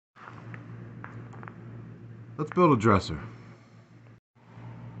Let's build a dresser.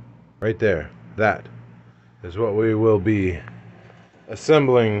 Right there. That is what we will be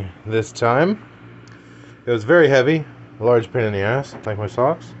assembling this time. It was very heavy. A large pain in the ass. Like my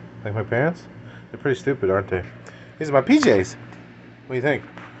socks. Like my pants. They're pretty stupid, aren't they? These are my PJs. What do you think?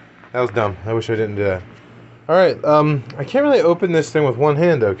 That was dumb. I wish I didn't do that. Alright, I can't really open this thing with one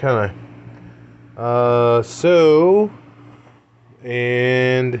hand though, can I?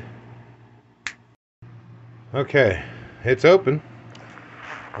 Okay, it's open.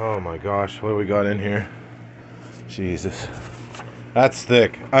 Oh my gosh, what do we got in here? Jesus. That's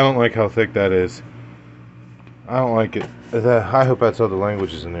thick. I don't like how thick that is. I don't like it. I hope that's all the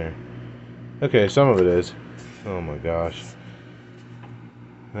languages in there. Okay, some of it is. Oh my gosh.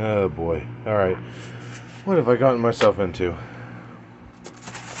 Oh boy. Alright. What have I gotten myself into?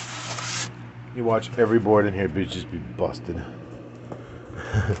 You watch every board in here just be busted.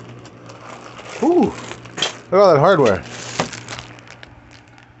 Ooh! Look at all that hardware.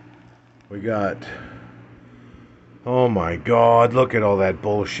 We got... Oh my god, look at all that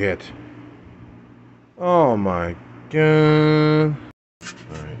bullshit. Oh my god.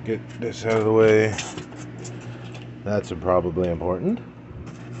 Alright, get this out of the way. That's probably important.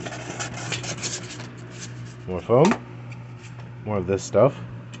 More foam. More of this stuff.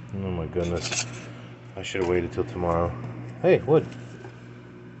 Oh my goodness. I should have waited till tomorrow. Hey, wood.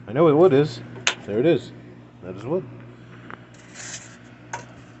 I know what wood is. There it is. That is wood.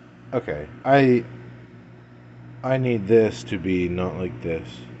 Okay, I need this to be not like this.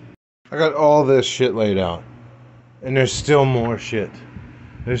 I got all this shit laid out. And there's still more shit.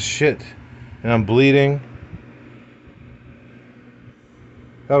 There's shit. And I'm bleeding.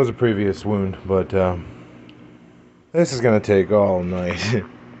 That was a previous wound, but this is gonna take all night.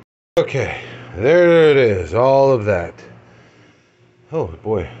 Okay, there it is, all of that. Oh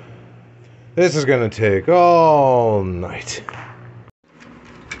boy. This is gonna take all night.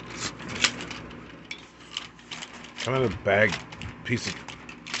 Kind of a bag piece of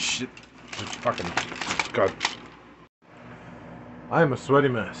shit. Just fucking God. I am a sweaty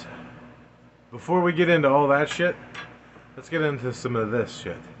mess. Before we get into all that shit, let's get into some of this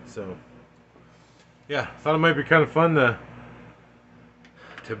shit. So, yeah, thought it might be kind of fun to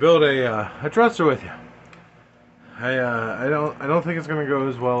build a dresser with you. I don't think it's gonna go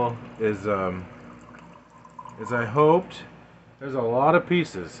as well as I hoped. There's a lot of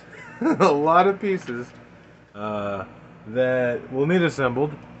pieces, a lot of pieces that will need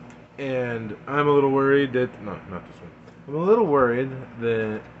assembled, and I'm a little worried that not this one. I'm a little worried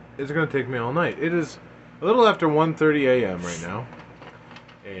that it's gonna take me all night. It is a little after 1:30 a.m. right now,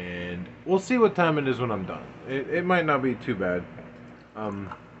 and we'll see what time it is when I'm done. It might not be too bad.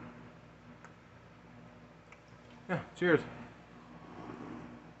 Yeah, cheers.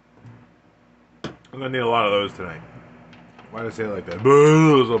 I'm gonna need a lot of those tonight. Why did I say it like that?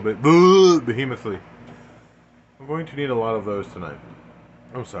 Boo, a little bit. Boo, behemothly. I'm going to need a lot of those tonight.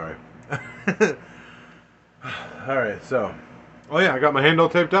 I'm sorry. Alright, so. Oh yeah, I got my handle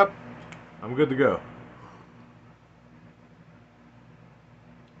taped up. I'm good to go.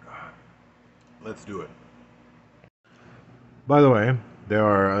 Let's do it. By the way, there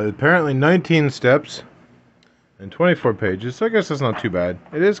are apparently 19 steps and 24 pages, so I guess that's not too bad.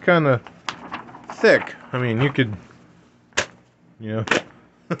 It is kind of thick. I mean, you could, you know,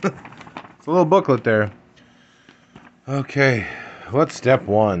 it's a little booklet there. Okay, what's step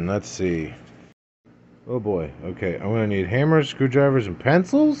one? Let's see. Oh boy, okay, I'm gonna need hammers, screwdrivers, and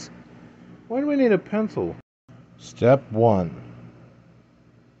pencils? Why do we need a pencil? Step one.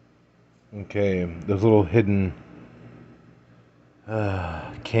 Okay, those little hidden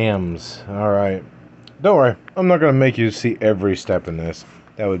cams. Alright. Don't worry, I'm not going to make you see every step in this.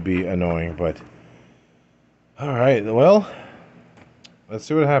 That would be annoying, but... Alright, well... Let's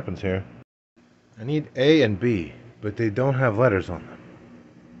see what happens here. I need A and B, but they don't have letters on them.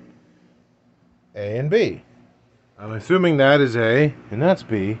 A and B. I'm assuming that is A, and that's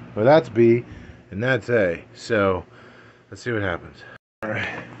B, or that's B, and that's A. So, let's see what happens. Alright.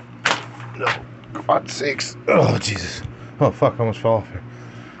 No, God's sakes. Oh, Jesus. Oh, fuck, I almost fell off here.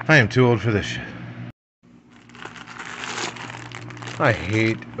 I am too old for this shit. I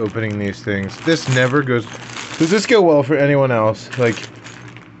hate opening these things. This never goes... Does this go well for anyone else? Like,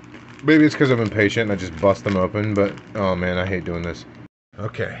 maybe it's because I'm impatient and I just bust them open, but... Oh, man, I hate doing this.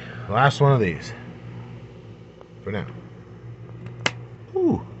 Okay, last one of these. For now.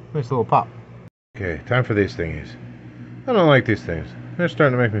 Ooh, nice little pop. Okay, time for these thingies. I don't like these things. They're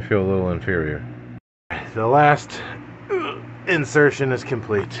starting to make me feel a little inferior. The last insertion is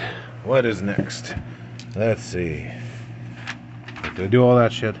complete. What is next? Let's see. Did I do all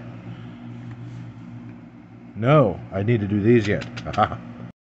that shit? No, I need to do these yet.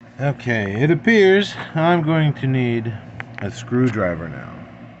 Okay, it appears I'm going to need a screwdriver now.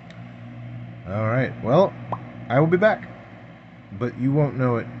 Alright, well, I will be back. But you won't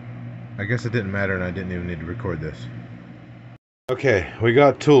know it. I guess it didn't matter and I didn't even need to record this. Okay, we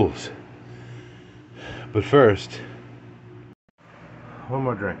got tools. But first, one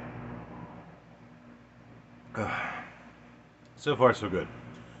more drink. So far, so good.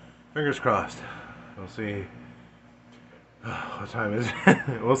 Fingers crossed. We'll see. What time is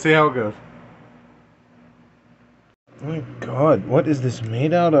it? We'll see how it goes. Oh my god, what is this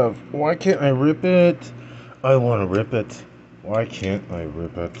made out of? Why can't I rip it? I want to rip it. Why can't I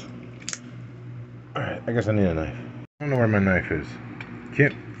rip it? Alright, I guess I need a knife. I don't know where my knife is.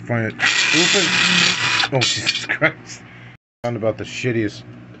 Can't find it. Open! Oh, Jesus Christ. Found about the shittiest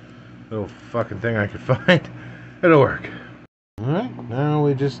little fucking thing I could find. It'll work. Alright, now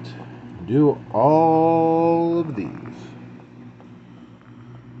we just do all of these.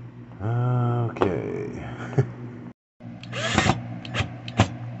 Okay.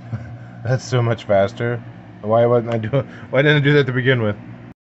 That's so much faster. Why didn't I do that to begin with?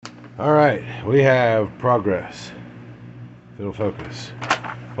 Alright, we have progress. If it'll focus.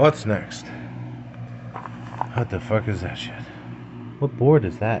 What's next? What the fuck is that shit? What board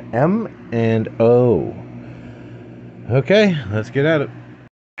is that? M and O. Okay, let's get at it.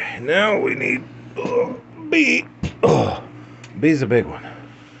 Now we need B. B's a big one.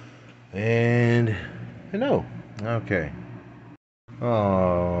 And an O. Okay.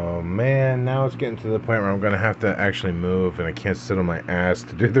 Oh man, now it's getting to the point where I'm gonna have to actually move and I can't sit on my ass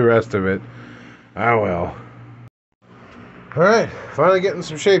to do the rest of it. Ah well. Alright, finally getting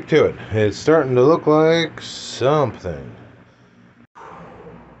some shape to it. It's starting to look like something.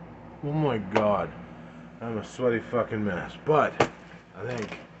 Oh my god. I'm a sweaty fucking mess. But I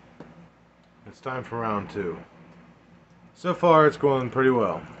think it's time for round 2. So far it's going pretty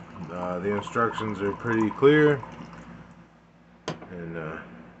well. The instructions are pretty clear. And I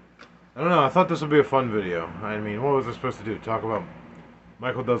don't know, I thought this would be a fun video. I mean, what was I supposed to do? Talk about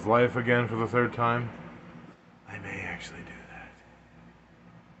Michael Does Life again for the 3rd time? I may actually do that.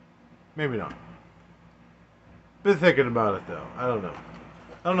 Maybe not. Been thinking about it though. I don't know.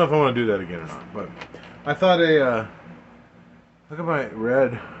 I don't know if I want to do that again or not, but I thought look at my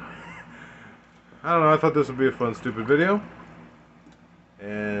red. I don't know, I thought this would be a fun, stupid video.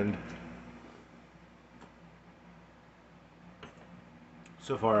 And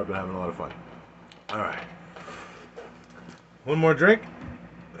so far I've been having a lot of fun. Alright. One more drink,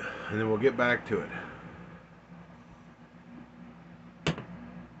 and then we'll get back to it.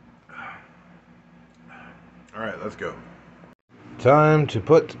 Alright, let's go. Time to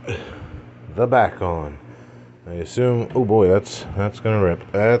put the back on. I assume... Oh boy, that's gonna rip.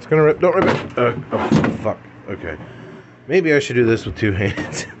 That's gonna rip. Don't rip it! Oh, fuck. Okay. Maybe I should do this with 2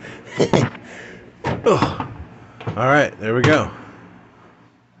 hands. Alright, there we go.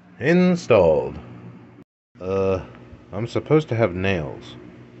 Installed. I'm supposed to have nails.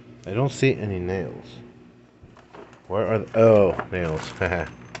 I don't see any nails. Where are they? Oh, nails. Haha.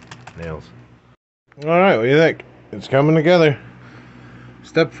 Nails. Alright, what do you think? It's coming together.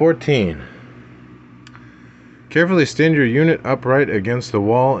 Step 14. Carefully stand your unit upright against the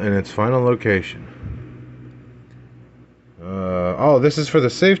wall in its final location. Oh, this is for the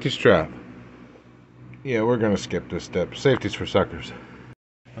safety strap. Yeah, we're gonna skip this step. Safety's for suckers.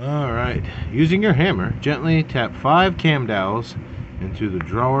 Alright, using your hammer, gently tap 5 cam dowels into the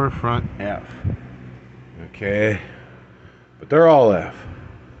drawer front F. Okay, but they're all F.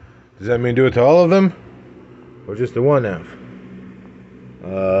 Does that mean do it to all of them? Or just the one F?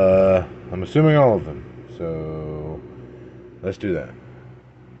 I'm assuming all of them. So, let's do that.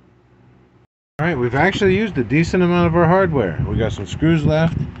 Alright, we've actually used a decent amount of our hardware. We got some screws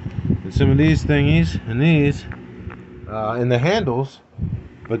left, and some of these thingies, and these, in the handles.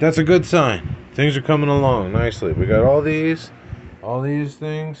 But that's a good sign. Things are coming along nicely. We got all these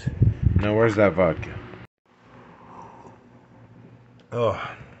things. Now where's that vodka? Oh,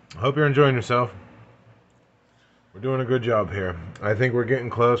 I hope you're enjoying yourself. We're doing a good job here. I think we're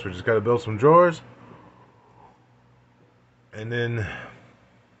getting close. We just got to build some drawers. And then,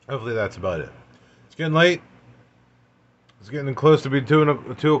 hopefully that's about it. It's getting late. It's getting close to be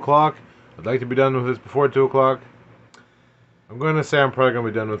 2 o'clock. I'd like to be done with this before 2 o'clock. I'm going to say I'm probably going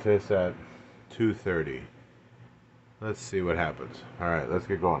to be done with this at 2:30. Let's see what happens. Alright, let's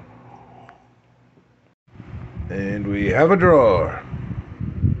get going. And we have a drawer.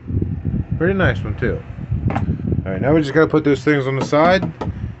 Pretty nice one too. Alright, now we just got to put those things on the side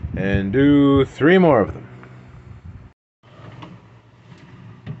and do 3 more of them.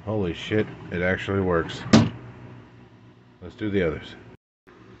 Holy shit, it actually works. Let's do the others.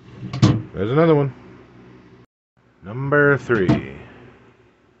 There's another one. Number 3.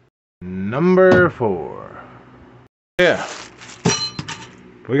 Number 4. Yeah.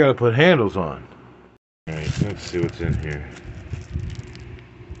 We gotta put handles on. Alright, let's see what's in here.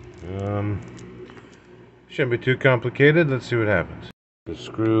 Shouldn't be too complicated. Let's see what happens. The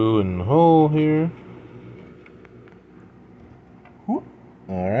screw in the hole here.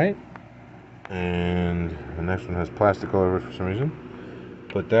 Alright. And the next one has plastic all over it for some reason.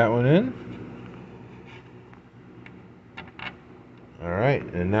 Put that one in. Alright,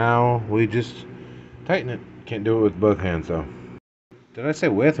 and now we just tighten it. Can't do it with both hands though. Did I say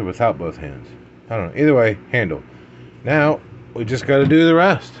with or without both hands? I don't know. Either way, handle. Now, we just gotta do the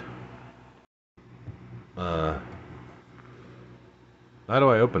rest. How do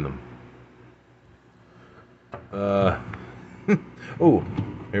I open them? Oh,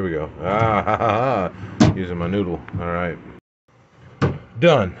 here we go. Using my noodle. Alright.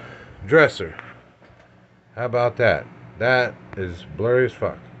 Done. Dresser. How about that? That is blurry as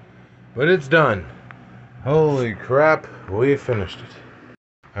fuck. But it's done. Holy crap, we finished it.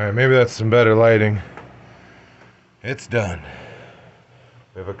 Alright, maybe that's some better lighting. It's done.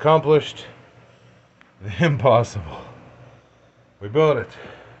 We've accomplished the impossible. We built it.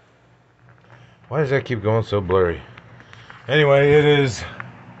 Why does that keep going so blurry? Anyway, it is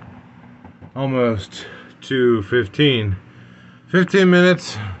almost 2:15. 15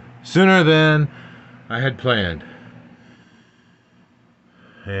 minutes sooner than I had planned.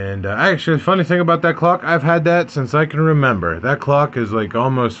 And actually, funny thing about that clock, I've had that since I can remember. That clock is like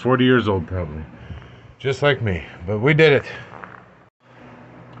almost 40 years old probably. Just like me. But we did it.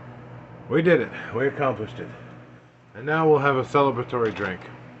 We did it. We accomplished it. And now we'll have a celebratory drink.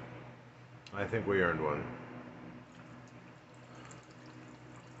 I think we earned one.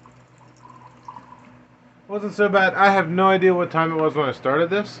 Wasn't so bad. I have no idea what time it was when I started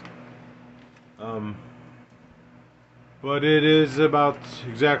this. But it is about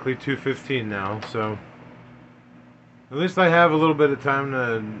exactly 2:15 now, so at least I have a little bit of time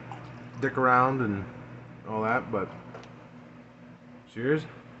to dick around and all that, but cheers.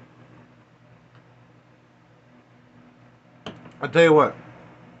 I'll tell you what,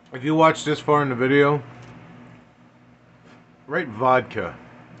 if you watch this far in the video, write vodka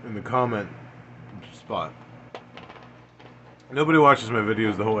in the comment spot. Nobody watches my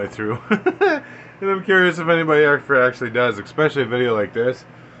videos the whole way through. And I'm curious if anybody actually does, especially a video like this.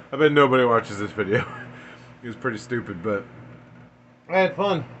 I bet nobody watches this video. It was pretty stupid, but I had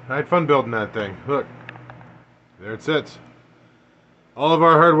fun. I had fun building that thing. Look, there it sits. All of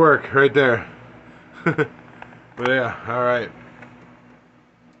our hard work right there. But yeah, alright.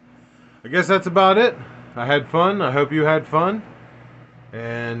 I guess that's about it. I had fun. I hope you had fun.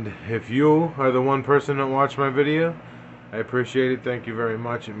 And if you are the one person that watched my video, I appreciate it. Thank you very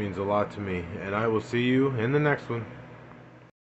much. It means a lot to me. And I will see you in the next one.